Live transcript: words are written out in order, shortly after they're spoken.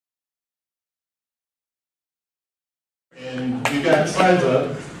And we've got slides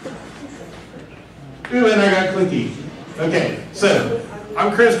up. Ooh, and I got clicky. Okay, so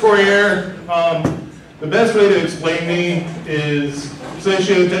I'm Chris Corriere. The best way to explain me is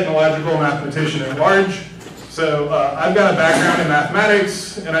socio-technological mathematician at large. So I've got a background in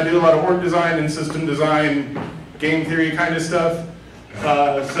mathematics, and I do a lot of org design and system design, game theory kind of stuff.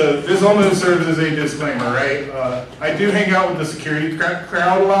 So this almost serves as a disclaimer, right? I do hang out with the security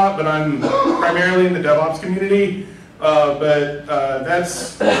crowd a lot, but I'm primarily in the DevOps community.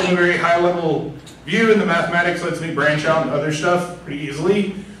 That's a very high level view, and the mathematics lets me branch out into other stuff pretty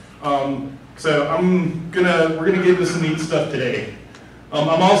easily. So we're gonna get into some neat stuff today.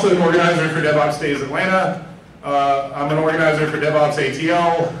 I'm also an organizer for DevOps Days Atlanta. I'm an organizer for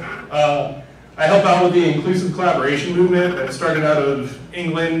devOpsATL. I help out with the inclusive collaboration movement that started out of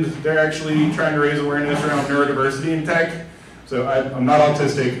England. They're actually trying to raise awareness around neurodiversity in tech. So I'm not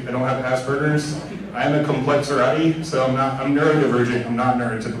autistic, I don't have Asperger's. I am a complexerati, so I'm neurodivergent, I'm not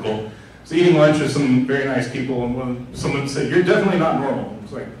neurotypical. So eating lunch with some very nice people, and when someone said, "You're definitely not normal," I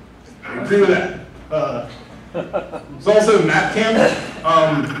was like, I agree with that. It's also Map Camp,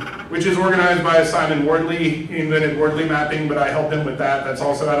 which is organized by Simon Wardley. He invented Wardley mapping, but I help him with that. That's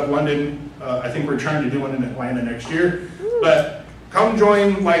also out of London. I think we're trying to do one in Atlanta next year. But come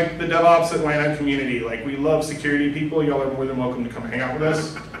join like the DevOps Atlanta community. Like, we love security people. Y'all are more than welcome to come hang out with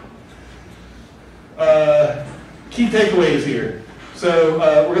us. Key takeaways here. So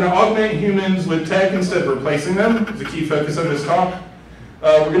we're going to augment humans with tech instead of replacing them. It's a key focus of this talk.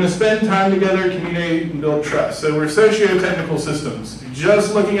 We're going to spend time together, communicate, and build trust. So we're socio-technical systems.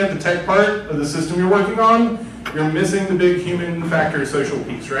 Just looking at the tech part of the system you're working on, you're missing the big human factor social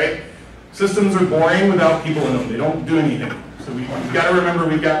piece, right? Systems are boring without people in them. They don't do anything. So we've got to remember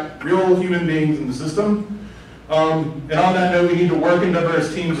we've got real human beings in the system. And on that note, we need to work in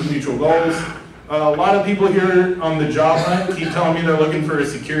diverse teams with mutual goals. A lot of people here on the job hunt keep telling me they're looking for a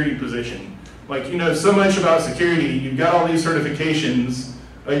security position. Like, you know so much about security, you've got all these certifications,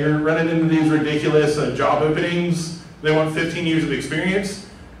 you're running into these ridiculous job openings, they want 15 years of experience.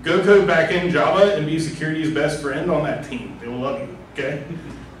 Go code backend Java and be security's best friend on that team. They will love you, okay?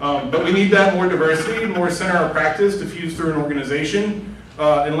 But we need that more diversity, more center of practice diffused through an organization,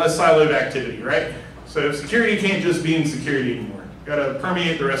 and less siloed activity, right? So security can't just be in security anymore. Gotta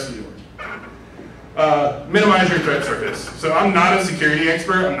permeate the rest of the org. Minimize your threat surface. So I'm not a security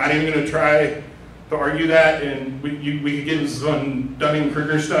expert. I'm not even going to try to argue that, and we could get into some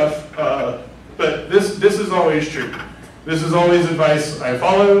Dunning-Kruger stuff. But this is always true. This is always advice I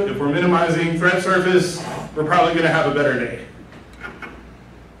follow. If we're minimizing threat surface, we're probably going to have a better day.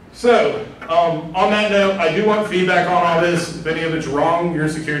 So on that note, I do want feedback on all this. If any of it's wrong, you're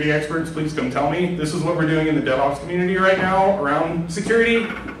security experts, please come tell me. This is what we're doing in the DevOps community right now around security.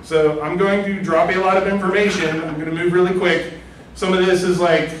 So I'm going to drop you a lot of information. I'm going to move really quick. Some of this is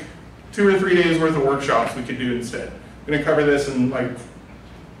like 2 or 3 days worth of workshops we could do instead. I'm going to cover this in like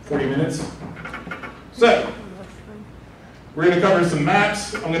 40 minutes. So we're going to cover some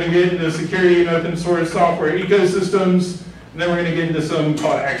maps. I'm going to get into security and open source software ecosystems. And then we're going to get into some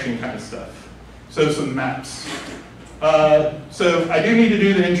call to action kind of stuff. So some maps. So I do need to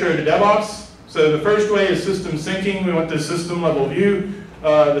do the intro to DevOps. So the first way is system syncing. We want this system level view.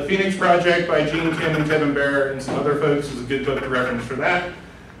 The Phoenix Project by Gene Kim and Kevin Bear and some other folks is a good book to reference for that.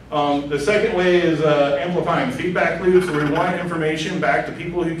 The second way is amplifying feedback loops, where we want information back to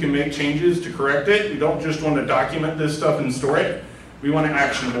people who can make changes to correct it. We don't just want to document this stuff and store it. We want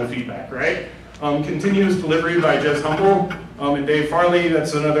actionable feedback, right? Continuous Delivery by Jez Humble and Dave Farley.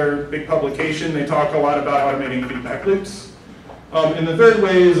 That's another big publication. They talk a lot about automating feedback loops. And the third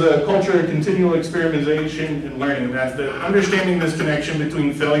way is a culture of continual experimentation and learning. That's understanding this connection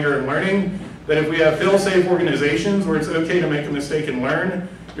between failure and learning, that if we have fail-safe organizations where it's okay to make a mistake and learn,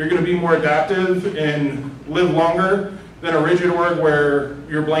 you're going to be more adaptive and live longer than a rigid org where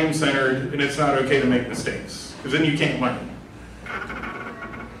you're blame-centered and it's not okay to make mistakes, because then you can't learn.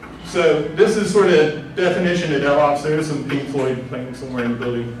 So this is sort of definition of DevOps. There's some Pink Floyd playing somewhere in the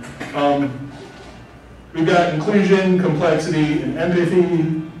building. We've got inclusion, complexity, and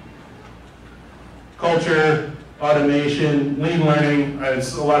empathy, culture, automation, lean learning.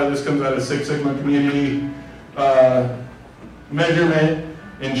 A lot of this comes out of Six Sigma community, measurement,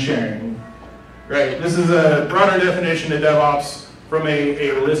 and sharing. Right. This is a broader definition of DevOps from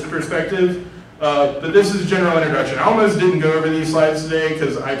a list perspective. But this is general introduction. I almost didn't go over these slides today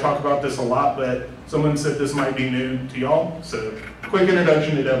because I talk about this a lot, but someone said this might be new to y'all. So quick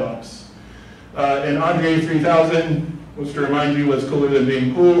introduction to DevOps. And Andre 3000, was to remind you what's cooler than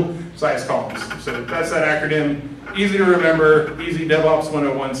being cool, size columns. So that's that acronym. Easy to remember, easy DevOps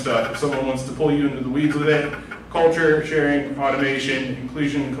 101 stuff. If someone wants to pull you into the weeds with it, culture, sharing, automation,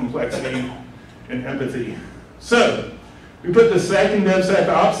 inclusion, complexity, and empathy. So, we put the sec in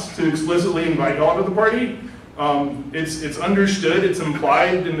devSecOps to explicitly invite y'all to the party. It's understood, it's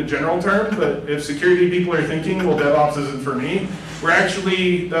implied in the general term, but if security people are thinking, well, DevOps isn't for me, we're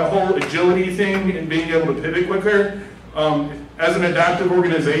actually, that whole agility thing and being able to pivot quicker, as an adaptive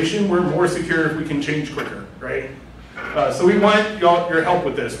organization, we're more secure if we can change quicker, right? So we want your help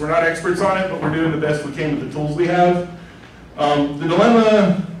with this. We're not experts on it, but we're doing the best we can with the tools we have. The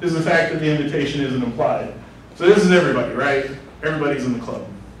dilemma is the fact that the invitation isn't implied. So this is everybody, right? Everybody's in the club.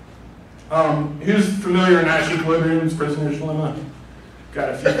 Who's familiar with Nash Equilibrium's prisoner's dilemma? Got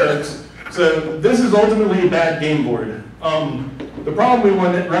a few folks. So this is ultimately a bad game board. The problem we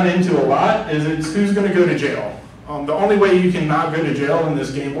run into a lot is it's who's going to go to jail. The only way you can not go to jail in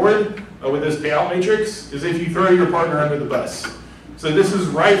this game board with this payout matrix is if you throw your partner under the bus. So this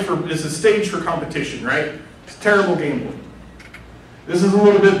is it's a stage for competition, right? It's a terrible game board. This is a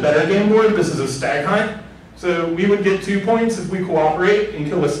little bit better game board. This is a stag hunt. So we would get 2 points if we cooperate and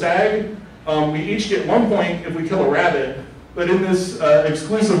kill a stag. We each get 1 point if we kill a rabbit. But in this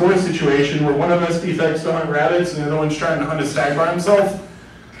exclusive voice situation where one of us defects to hunt rabbits and the other one's trying to hunt a stag by himself,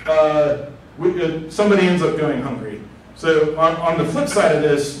 somebody ends up going hungry. So on the flip side of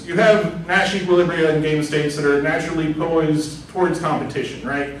this, you have Nash equilibria in game states that are naturally poised towards competition,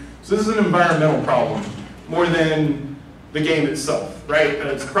 right? So this is an environmental problem more than the game itself, right?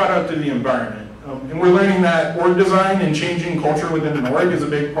 It's a product of the environment. And we're learning that org design and changing culture within an org is a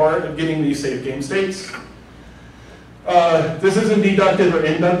big part of getting these safe game states. This isn't deductive or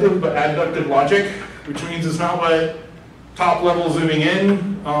inductive, but adductive logic, which means it's not what top level zooming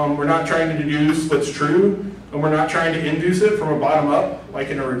in. We're not trying to deduce what's true, and we're not trying to induce it from a bottom up, like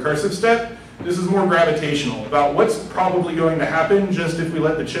in a recursive step. This is more gravitational, about what's probably going to happen just if we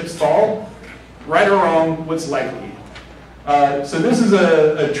let the chips fall. Right or wrong, what's likely. So this is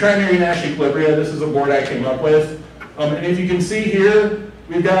a trinary Nash equilibria. This is a board I came up with. And if you can see here,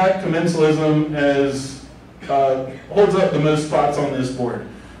 we've got commensalism as holds up the most spots on this board.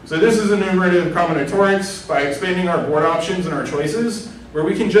 So this is enumerative combinatorics by expanding our board options and our choices, where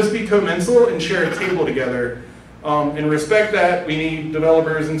we can just be commensal and share a table together. And respect that, we need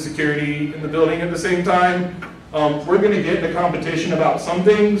developers and security in the building at the same time. We're going to get into competition about some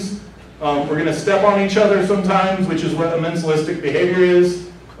things. We're going to step on each other sometimes, which is what commensalistic behavior is.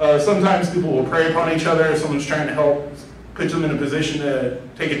 Sometimes people will prey upon each other if someone's trying to help put them in a position to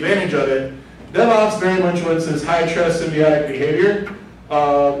take advantage of it. DevOps very much wants this high trust symbiotic behavior,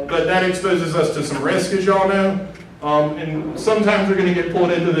 but that exposes us to some risk, as y'all know. And sometimes we're going to get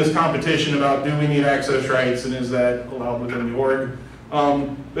pulled into this competition about do we need access rights and is that allowed within the org.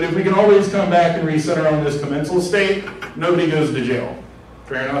 But if we can always come back and recenter on this commensal state, nobody goes to jail.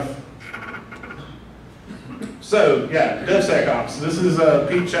 Fair enough? So yeah, devSecOps. This is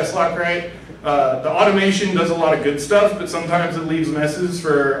Pete Cheslock, right? The automation does a lot of good stuff, but sometimes it leaves messes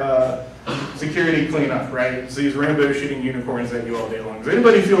for security cleanup, right? It's these rainbow shooting unicorns that do all day long. Does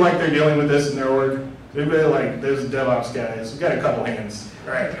anybody feel like they're dealing with this in their org? Anybody like, there's DevOps guys? We've got a couple hands.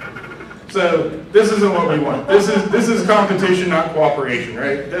 All right. So this isn't what we want. This is competition, not cooperation,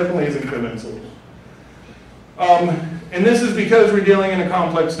 right? Definitely isn't commensal. And this is because we're dealing in a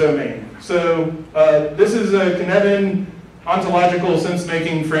complex domain. So this is a Enablement ontological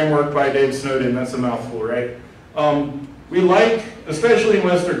sense-making framework by Dave Snowden. That's a mouthful, right? We like, especially in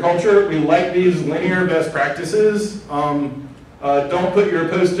Western culture, we like these linear best practices. Don't put your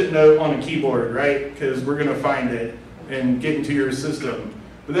post-it note on a keyboard, right? Because we're going to find it and get into your system.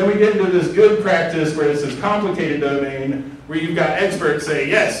 But then we get into this good practice where it's this complicated domain where you've got experts say,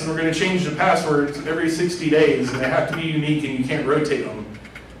 yes, and we're going to change the passwords every 60 days, and they have to be unique and you can't rotate them.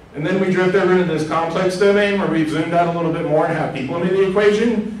 And then we drift over into this complex domain where we've zoomed out a little bit more and have people into the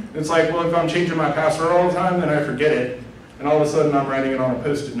equation. It's like, well, if I'm changing my password all the time, then I forget it. And all of a sudden I'm writing it on a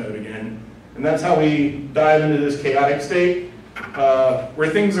post-it note again. And that's how we dive into this chaotic state where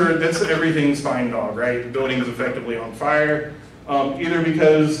things are, everything's fine dog, right? The building's effectively on fire. Either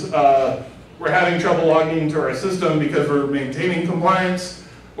because we're having trouble logging into our system because we're maintaining compliance,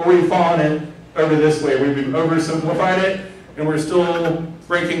 or we've fallen it over this way, where we've oversimplified it, and we're still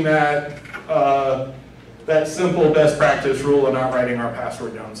breaking that, that simple best practice rule of not writing our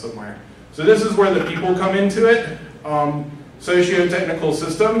password down somewhere. So this is where the people come into it. Socio-technical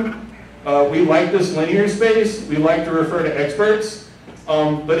system. We like this linear space. We like to refer to experts.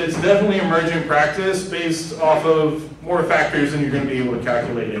 But it's definitely emergent practice based off of more factors than you're going to be able to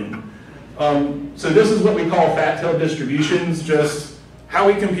calculate in. So this is what we call fat-tailed distributions, just how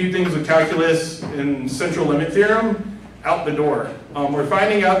we compute things with calculus and central limit theorem out the door. We're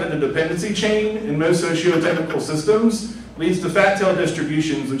finding out that the dependency chain in most socio-technical systems leads to fat tail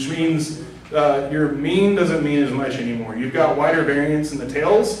distributions, which means your mean doesn't mean as much anymore. You've got wider variance in the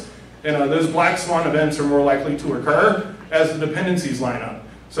tails, and those black swan events are more likely to occur as the dependencies line up.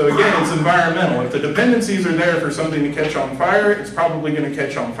 So again, it's environmental. If the dependencies are there for something to catch on fire, it's probably going to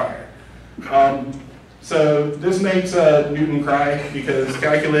catch on fire. So this makes Newton cry because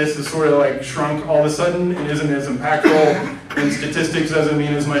calculus is sort of like shrunk all of a sudden and isn't as impactful, and statistics doesn't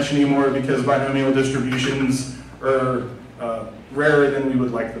mean as much anymore because binomial distributions are rarer than we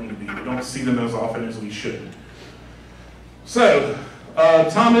would like them to be. We don't see them as often as we should. So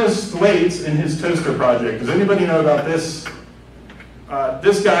Thomas Thwaites and his toaster project. Does anybody know about this?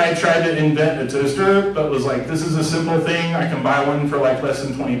 This guy tried to invent a toaster, but was like, this is a simple thing. I can buy one for like less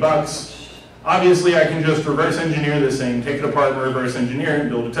than 20 bucks. Obviously, I can just reverse engineer this thing, take it apart and reverse engineer it and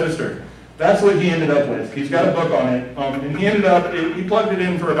build a toaster. That's what he ended up with. He's got a book on it. And he ended up, he plugged it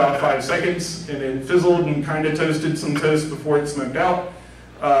in for about 5 seconds, and it fizzled and kind of toasted some toast before it smoked out.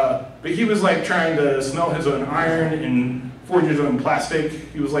 But he was like trying to smelt his own iron and forge his own plastic.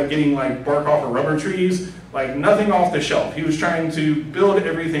 He was like getting like bark off of rubber trees, like nothing off the shelf. He was trying to build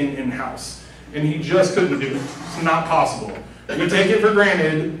everything in-house, and he just couldn't do it. It's not possible. We take it for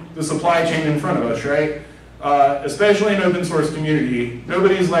granted, the supply chain in front of us, right? Especially in open source community.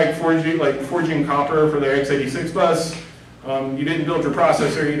 Nobody's like forging copper for their x86 bus. You didn't build your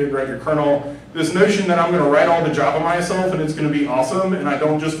processor, you didn't write your kernel. This notion that I'm going to write all the Java myself and it's going to be awesome, and I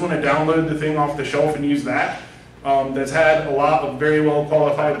don't just want to download the thing off the shelf and use that, that's had a lot of very well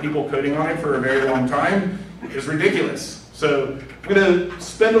qualified people coding on it for a very long time, is ridiculous. So I'm going to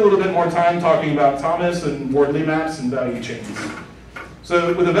spend a little bit more time talking about Thomas and Wardley maps and value chains.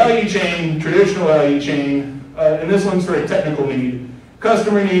 So with a value chain, traditional value chain, and this one's for a technical need,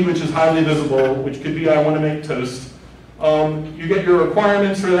 customer need, which is highly visible, which could be I want to make toast. You get your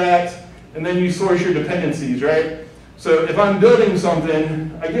requirements for that, and then you source your dependencies, right? So if I'm building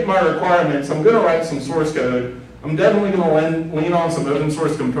something, I get my requirements, I'm going to write some source code. I'm definitely going to lean on some open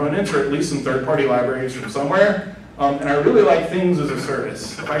source components, or at least some third-party libraries from somewhere. And I really like things as a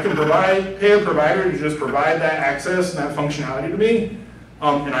service. If I can pay a provider to just provide that access and that functionality to me,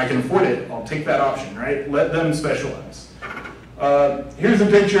 and I can afford it, I'll take that option, right? Let them specialize. Here's a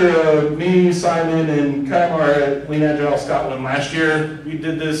picture of me, Simon, and Kaimar at Lean Agile Scotland last year. We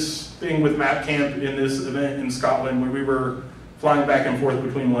did this thing with MapCamp in this event in Scotland where we were flying back and forth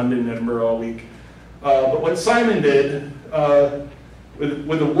between London and Edinburgh all week. But what Simon did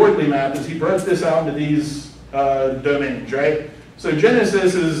with the Wardley map is he broke this out into these domains, right? So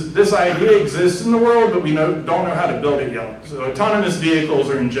Genesis is, this idea exists in the world, but we don't know how to build it yet. So autonomous vehicles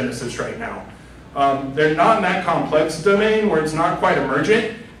are in Genesis right now. They're not in that complex domain where it's not quite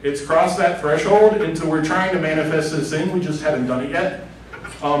emergent. It's crossed that threshold into we're trying to manifest this thing, we just haven't done it yet.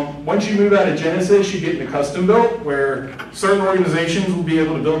 Once you move out of Genesis, you get into custom built, where certain organizations will be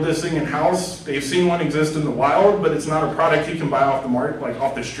able to build this thing in-house. They've seen one exist in the wild, but it's not a product you can buy off the market, like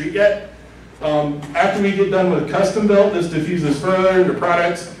off the street yet. After we get done with custom built, this diffuses further into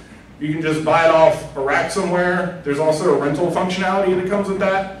products. You can just buy it off a rack somewhere. There's also a rental functionality that comes with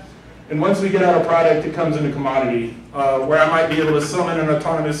that. And once we get out of product, it comes into commodity, where I might be able to summon an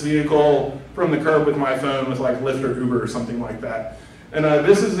autonomous vehicle from the curb with my phone with like Lyft or Uber or something like that. And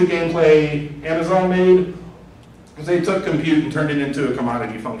this is the gameplay Amazon made. They took compute and turned it into a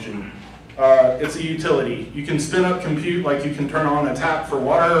commodity function. It's a utility. You can spin up compute like you can turn on a tap for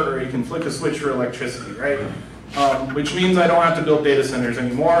water, or you can flick a switch for electricity, right? Which means I don't have to build data centers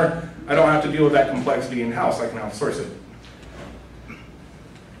anymore. I don't have to deal with that complexity in-house. I can outsource it.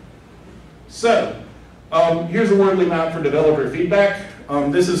 So here's a Wordly map for developer feedback.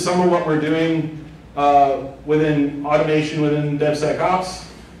 This is some of what we're doing within automation within DevSecOps.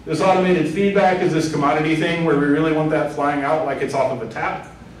 This automated feedback is this commodity thing where we really want that flying out like it's off of a tap.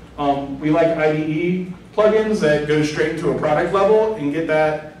 We like IDE plugins that go straight to a product level and get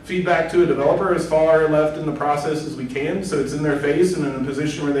that feedback to a developer as far left in the process as we can, so it's in their face and in a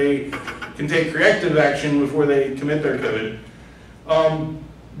position where they can take corrective action before they commit their code.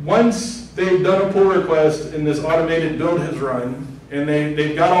 Once they've done a pull request and this automated build has run, and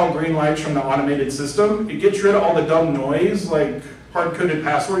they've got all green lights from the automated system, it gets rid of all the dumb noise, like hard-coded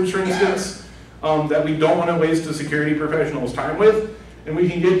passwords, for instance, that we don't want to waste a security professional's time with. And we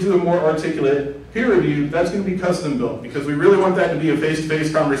can get to a more articulate peer review. That's going to be custom built, because we really want that to be a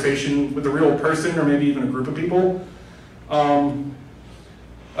face-to-face conversation with a real person, or maybe even a group of people.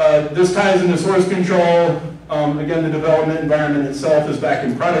 This ties into source control. Again, the development environment itself is back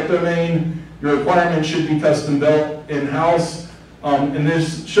in product domain. Your requirements should be custom built in-house. And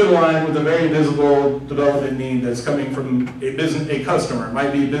this should align with a very visible development need that's coming from a customer. It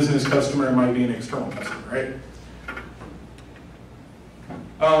might be a business customer, it might be an external customer, right?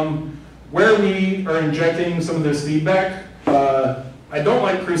 Where we are injecting some of this feedback, I don't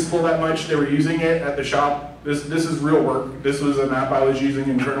like Crucible that much. They were using it at the shop. This is real work. This was an app I was using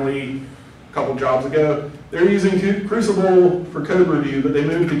internally a couple jobs ago. They're using Crucible for code review, but they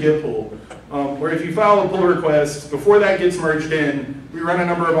moved to Git pull. Where if you file a pull request, before that gets merged in, we run a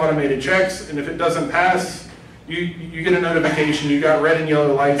number of automated checks, and if it doesn't pass, you get a notification, you got red and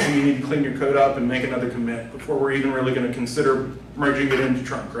yellow lights, and you need to clean your code up and make another commit before we're even really going to consider merging it into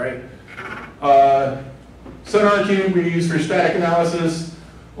trunk, right? SonarQube we use for static analysis,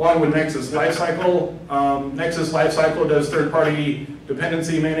 along with Nexus Lifecycle. Nexus Lifecycle does third-party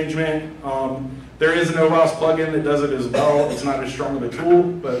dependency management. There is an OWASP plugin that does it as well. It's not as strong of a tool,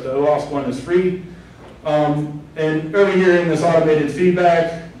 but the OWASP one is free. And over here in this automated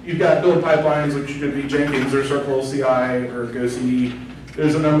feedback, you've got build pipelines, which could be Jenkins or Circle CI or GoCD.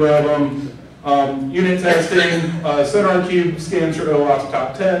 There's a number of them. Unit testing, SonarQube scans for OWASP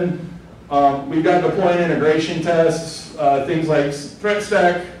top 10. We've got deploy and integration tests, things like threat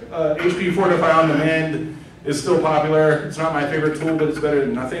stack, HP Fortify on demand is still popular. It's not my favorite tool, but it's better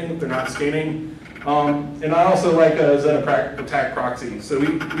than nothing. They're not scanning. And I also like a attack proxy. So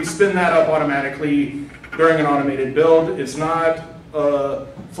we spin that up automatically during an automated build. It's not a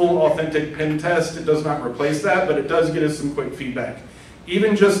full authentic pen test. It does not replace that, but it does get us some quick feedback.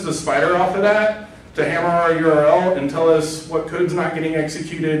 Even just the spider off of that to hammer our URL and tell us what code's not getting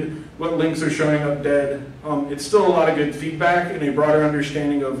executed, what links are showing up dead. It's still a lot of good feedback and a broader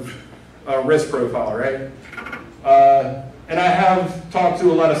understanding of risk profile, right? And I have talked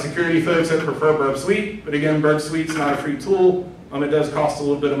to a lot of security folks that prefer Burp Suite, but again, Burp Suite's not a free tool. It does cost a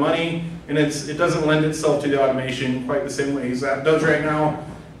little bit of money, and it doesn't lend itself to the automation quite the same way as that does right now.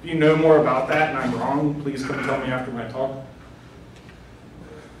 If you know more about that and I'm wrong, please come tell me after my talk.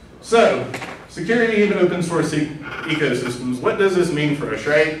 So, security in open source ecosystems. What does this mean for us,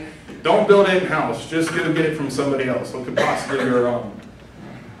 right? Don't build it in-house. Just go get it from somebody else. What could possibly go wrong?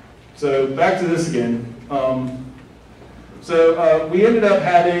 So back to this again. We ended up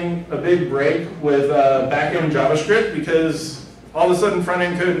having a big break with back-end JavaScript because all of a sudden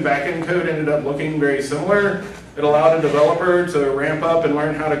front-end code and back-end code ended up looking very similar. It allowed a developer to ramp up and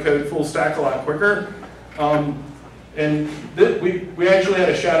learn how to code full stack a lot quicker. We actually had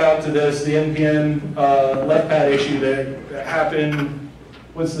a shout out to this, the NPM left pad issue that happened.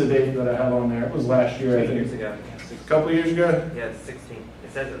 What's the date that I have on there? It was last year, I think. 2 years ago. A couple of years ago? Yeah, it's 16.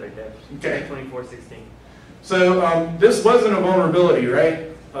 It says it right there. Okay. 24/16. So this wasn't a vulnerability, right?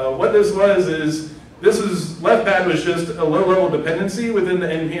 What this was is, left pad was just a low-level dependency within the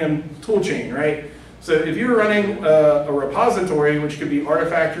NPM toolchain, right? So if you were running a repository, which could be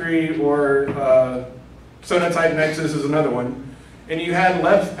Artifactory or Sonatype Nexus is another one, and you had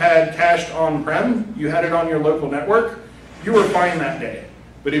left pad cached on-prem, you had it on your local network, you were fine that day.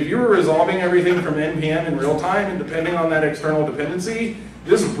 But if you were resolving everything from NPM in real time and depending on that external dependency,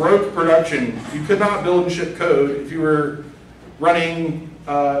 this broke production. You could not build and ship code if you were running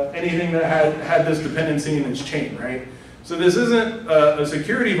anything that had this dependency in its chain, right? So this isn't a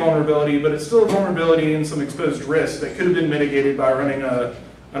security vulnerability, but it's still a vulnerability and some exposed risk that could have been mitigated by running an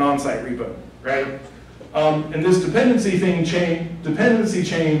on-site repo, right? And this dependency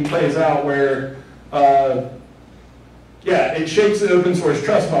chain plays out where it shapes the open source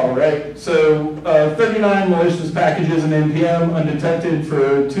trust model, right? So 39 malicious packages in NPM undetected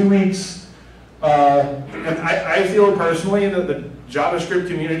for 2 weeks. And I feel personally that the JavaScript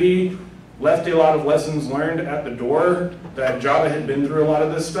community left a lot of lessons learned at the door, that Java had been through a lot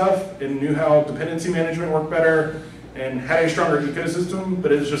of this stuff and knew how dependency management worked better and had a stronger ecosystem,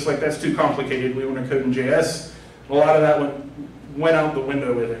 but it's just like, that's too complicated. We want to code in JS. A lot of that went out the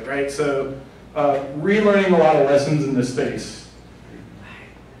window with it, right? So relearning a lot of lessons in this space.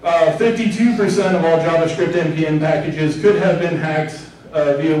 52% of all JavaScript NPM packages could have been hacked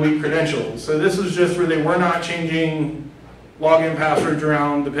via weak credentials. So this is just where they were not changing login passwords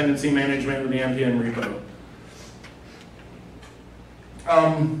around dependency management with the NPM repo.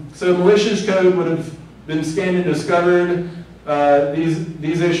 So malicious code would have been scanned and discovered.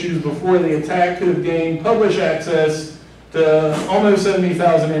 These issues before the attack could have gained publish access to almost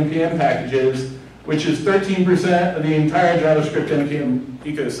 70,000 NPM packages, which is 13% of the entire JavaScript NPM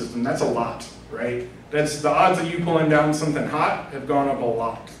ecosystem. That's a lot, right? That's the odds of you pulling down something hot have gone up a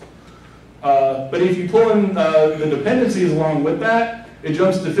lot. But if you pull in the dependencies along with that, it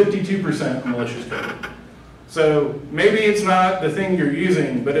jumps to 52% of malicious code. So maybe it's not the thing you're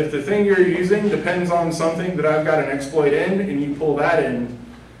using, but if the thing you're using depends on something that I've got an exploit in and you pull that in,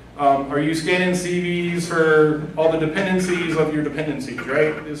 are you scanning CVs for all the dependencies of your dependencies,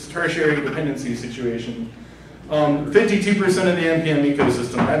 right? This tertiary dependency situation. 52% of the NPM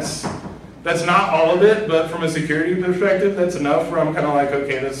ecosystem, that's not all of it, but from a security perspective, that's enough where I'm kind of like,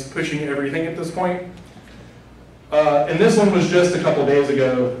 okay, that's pushing everything at this point. And this one was just a couple days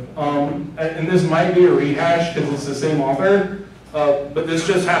ago. And this might be a rehash because it's the same author, but this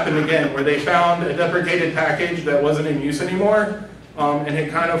just happened again where they found a deprecated package that wasn't in use anymore and had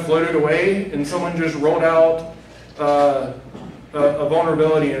kind of floated away, and someone just rolled out a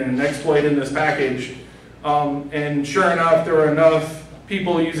vulnerability and an exploit in this package. And sure enough, there were enough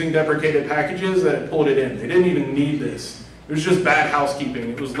people using deprecated packages that it pulled it in. They didn't even need this. It was just bad housekeeping.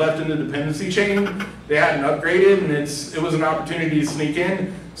 It was left in the dependency chain. They hadn't upgraded, and it was an opportunity to sneak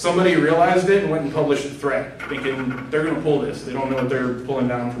in. Somebody realized it and went and published a threat, thinking they're going to pull this. They don't know what they're pulling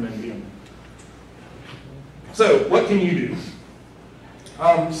down from NPM. So what can you do?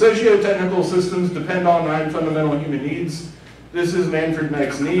 Socio-technical systems depend on 9 fundamental human needs. This is Manfred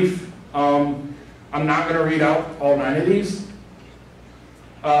Max Neef. I'm not going to read out all 9 of these.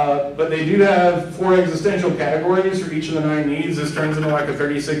 But they do have 4 existential categories for each of the 9 needs. This turns into like a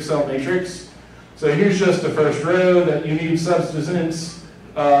 36-cell matrix. So here's just the first row, that you need subsistence.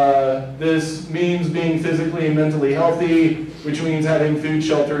 This means being physically and mentally healthy, which means having food,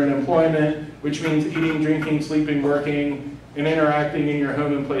 shelter, and employment, which means eating, drinking, sleeping, working, and interacting in your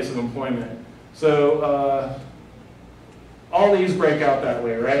home and place of employment. So all these break out that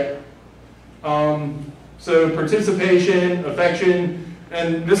way, right? So participation, affection,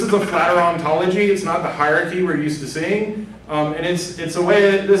 and this is a flatter ontology. It's not the hierarchy we're used to seeing. And it's a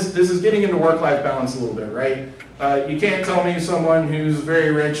way that this is getting into work-life balance a little bit, right? You can't tell me someone who's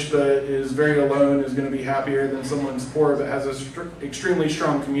very rich but is very alone is going to be happier than someone who's poor but has an extremely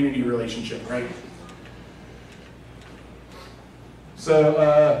strong community relationship, right?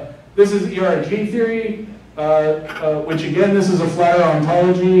 So this is ERG theory, which again, this is a flatter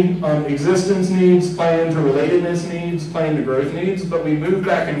ontology. Existence needs play into relatedness needs, play into growth needs, but we move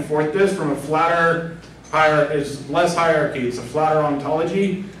back and forth this from a flatter hierarchy, it's less hierarchy, it's a flatter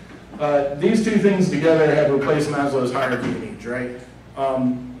ontology. These two things together have replaced Maslow's hierarchy of needs, right?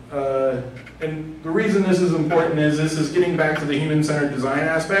 And the reason this is important is this is getting back to the human-centered design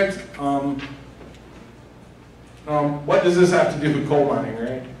aspect. What does this have to do with coal mining,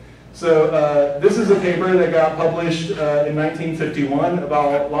 right? So this is a paper that got published in 1951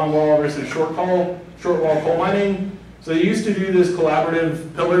 about long wall versus short wall coal mining. So they used to do this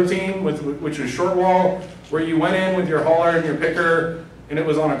collaborative pillar team, which was short wall, where you went in with your hauler and your picker, and it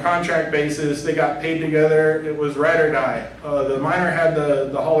was on a contract basis. They got paid together. It was ride or die. The miner had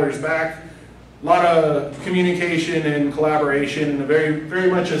the hauler's back. A lot of communication and collaboration, and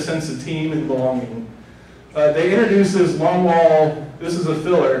very much a sense of team and belonging. They introduced this long wall. This is a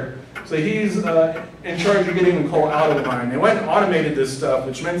filler. So he's in charge of getting the coal out of the mine. They went and automated this stuff,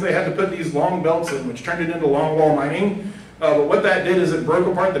 which means they had to put these long belts in, which turned it into long wall mining. But what that did is it broke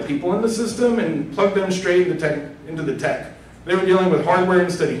apart the people in the system and plugged them straight into the tech. They were dealing with hardware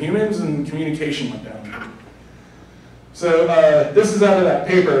instead of humans, and communication went down. So this is out of that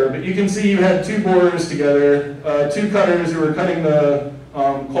paper, but you can see you had 2 borers together, 2 cutters who were cutting the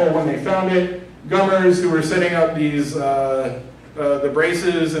coal when they found it, gummers who were setting up these the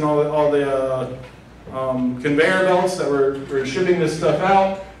braces and all the conveyor belts that were shipping this stuff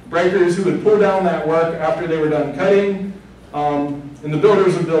out, breakers who would pull down that work after they were done cutting, and the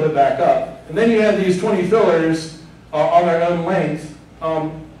builders would build it back up. And then you had these 20 fillers on their own length,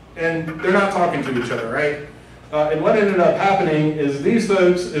 and they're not talking to each other, right? And what ended up happening is these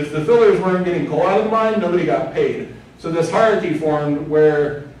folks, if the fillers weren't getting coal out of the mine, nobody got paid. So this hierarchy formed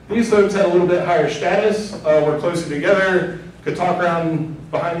where these folks had a little bit higher status, were closer together, could talk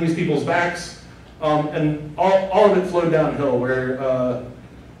around behind these people's backs, and all of it flowed downhill where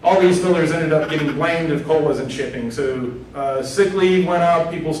all these fillers ended up getting blamed if coal wasn't shipping. So sick leave went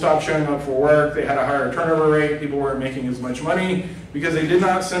up, people stopped showing up for work, they had a higher turnover rate, people weren't making as much money because they did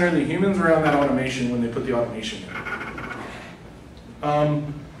not center the humans around that automation when they put the automation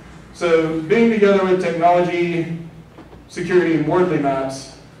in. So being together with technology, security, and wordly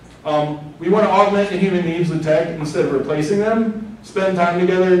maps, we want to augment the human needs with tech instead of replacing them, spend time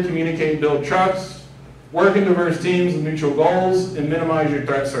together, communicate, build trust, work in diverse teams with mutual goals, and minimize your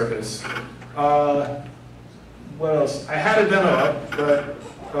threat surface. What else? I had a demo up,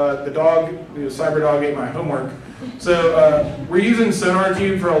 but the cyber dog ate my homework. So we're using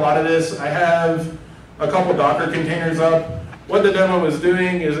SonarQube for a lot of this. I have a couple Docker containers up. what the demo was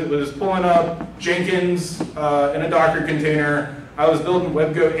doing is it was pulling up Jenkins in a Docker container. I was building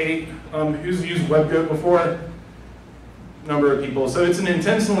WebGoat 8. Who's used WebGoat before? Number of people. So it's an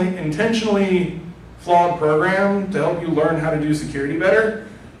intentionally flawed program to help you learn how to do security better.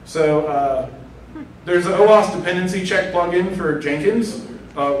 So there's an OAuth dependency check plugin for Jenkins,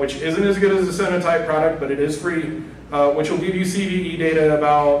 which isn't as good as the Sonatype product, but it is free, which will give you CVE data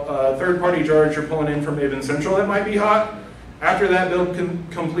about third-party jars you're pulling in from Maven Central that might be hot. After that build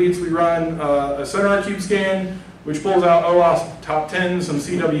completes, we run a Sonar Cube scan, which pulls out OAuth top 10, some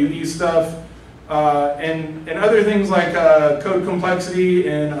CWE stuff, and other things like code complexity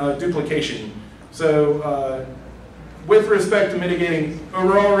and duplication. So with respect to mitigating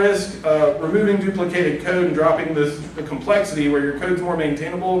overall risk, removing duplicated code and dropping the complexity where your code's more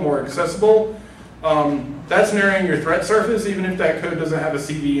maintainable, more accessible, that's narrowing your threat surface even if that code doesn't have a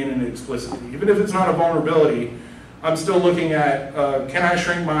CV in it explicitly. Even if it's not a vulnerability, I'm still looking at can I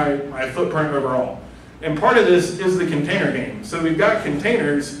shrink my footprint overall? And part of this is the container game. So we've got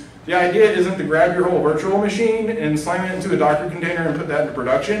containers. The idea isn't to grab your whole virtual machine and slam it into a Docker container and put that into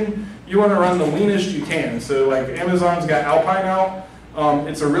production. You want to run the leanest you can. So like Amazon's got Alpine out.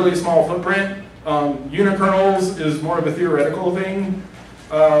 It's a really small footprint. Unikernels is more of a theoretical thing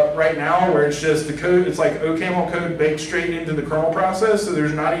right now, where it's just the code, it's like OCaml code baked straight into the kernel process, so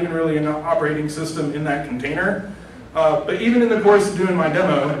there's not even really an operating system in that container. But even in the course of doing my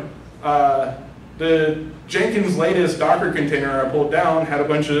demo, the Jenkins' latest Docker container I pulled down had a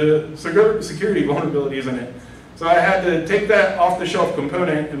bunch of security vulnerabilities in it. So I had to take that off-the-shelf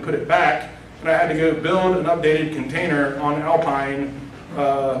component and put it back, and I had to go build an updated container on Alpine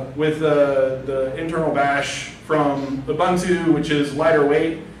with the internal bash from Ubuntu, which is lighter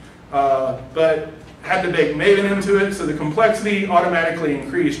weight, but had to bake Maven into it, so the complexity automatically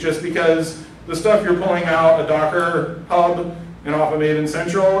increased just because the stuff you're pulling out, a Docker hub and off of Maven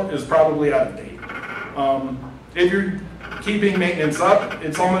Central, is probably out of date. If you're keeping maintenance up,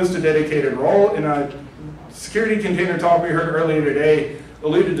 it's almost a dedicated role, and a security container talk we heard earlier today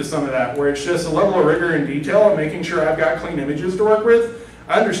alluded to some of that, where it's just a level of rigor and detail and making sure I've got clean images to work with.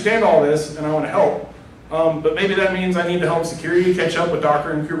 I understand all this and I want to help, but maybe that means I need to help security catch up with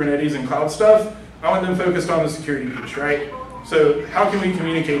Docker and Kubernetes and cloud stuff. I want them focused on the security piece, right? So how can we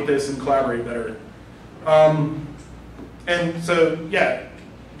communicate this and collaborate better? And so, yeah,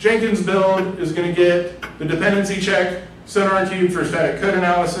 Jenkins build is going to get the dependency check, Sonar Cube for static code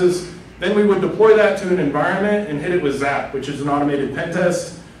analysis. Then we would deploy that to an environment and hit it with ZAP, which is an automated pen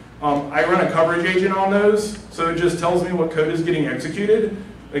test. I run a coverage agent on those, so it just tells me what code is getting executed.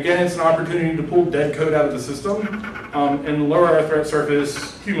 Again, it's an opportunity to pull dead code out of the system and lower our threat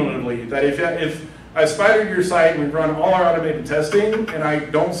surface cumulatively. That if I spidered your site and we've run all our automated testing and I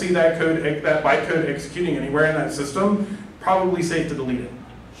don't see that bytecode executing anywhere in that system, probably safe to delete it.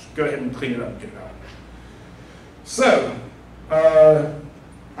 Just go ahead and clean it up, get it out. So,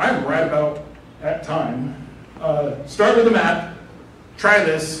 I'm right about at time. Start with a map, try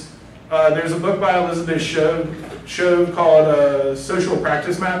this. There's a book by Elizabeth Shove called Social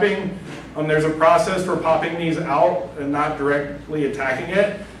Practice Mapping. There's a process for popping these out and not directly attacking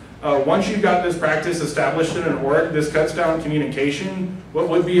it. Once you've got this practice established in an org, this cuts down communication. What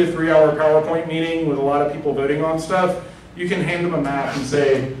would be a 3-hour PowerPoint meeting with a lot of people voting on stuff, you can hand them a map and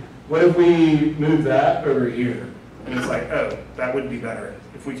say, what if we move that over here? And it's like, oh, that would be better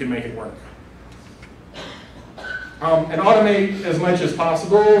if we can make it work. And automate as much as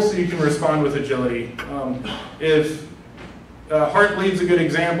possible so you can respond with agility. If Heartbleed's a good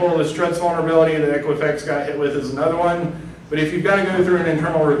example, the Struts vulnerability that Equifax got hit with is another one. But if you've got to go through an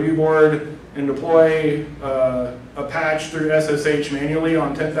internal review board and deploy a patch through SSH manually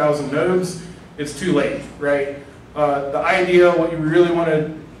on 10,000 nodes, it's too late, right? The idea, what you really want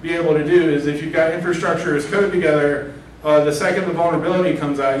to be able to do is if you've got infrastructure as code together, the second the vulnerability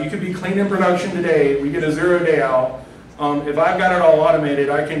comes out, you could be clean in production today, we get a 0-day out. If I've got it all automated,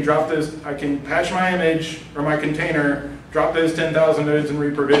 I can drop this, I can patch my image or my container, drop those 10,000 nodes and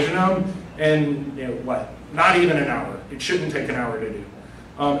reprovision them, and you know what? Not even an hour. It shouldn't take an hour to do.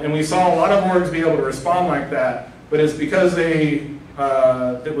 And we saw a lot of orgs be able to respond like that, but it's because it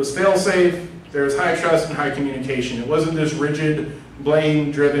was fail-safe, there was high trust and high communication. It wasn't this rigid,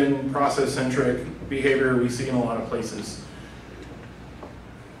 blame-driven, process-centric behavior we see in a lot of places.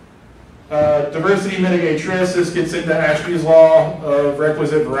 Diversity mitigates risk. This gets into Ashby's law of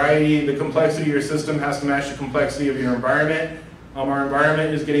requisite variety. The complexity of your system has to match the complexity of your environment. Our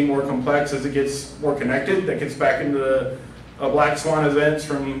environment is getting more complex as it gets more connected. That gets back into the black swan events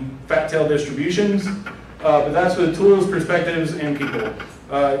from fat tail distributions. But that's with tools, perspectives, and people.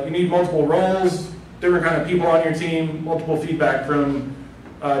 You need multiple roles. different kind of people on your team, multiple feedback from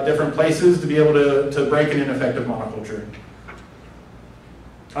different places to be able to break an ineffective monoculture.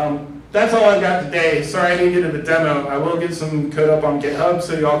 That's all I've got today. Sorry I didn't get to the demo. I will get some code up on GitHub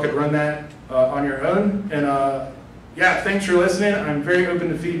so y'all could run that on your own. And yeah, thanks for listening. I'm very open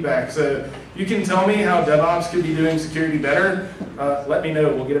to feedback. So you can tell me how DevOps could be doing security better. Let me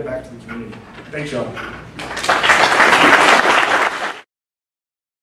know. We'll get it back to the community. Thanks, y'all.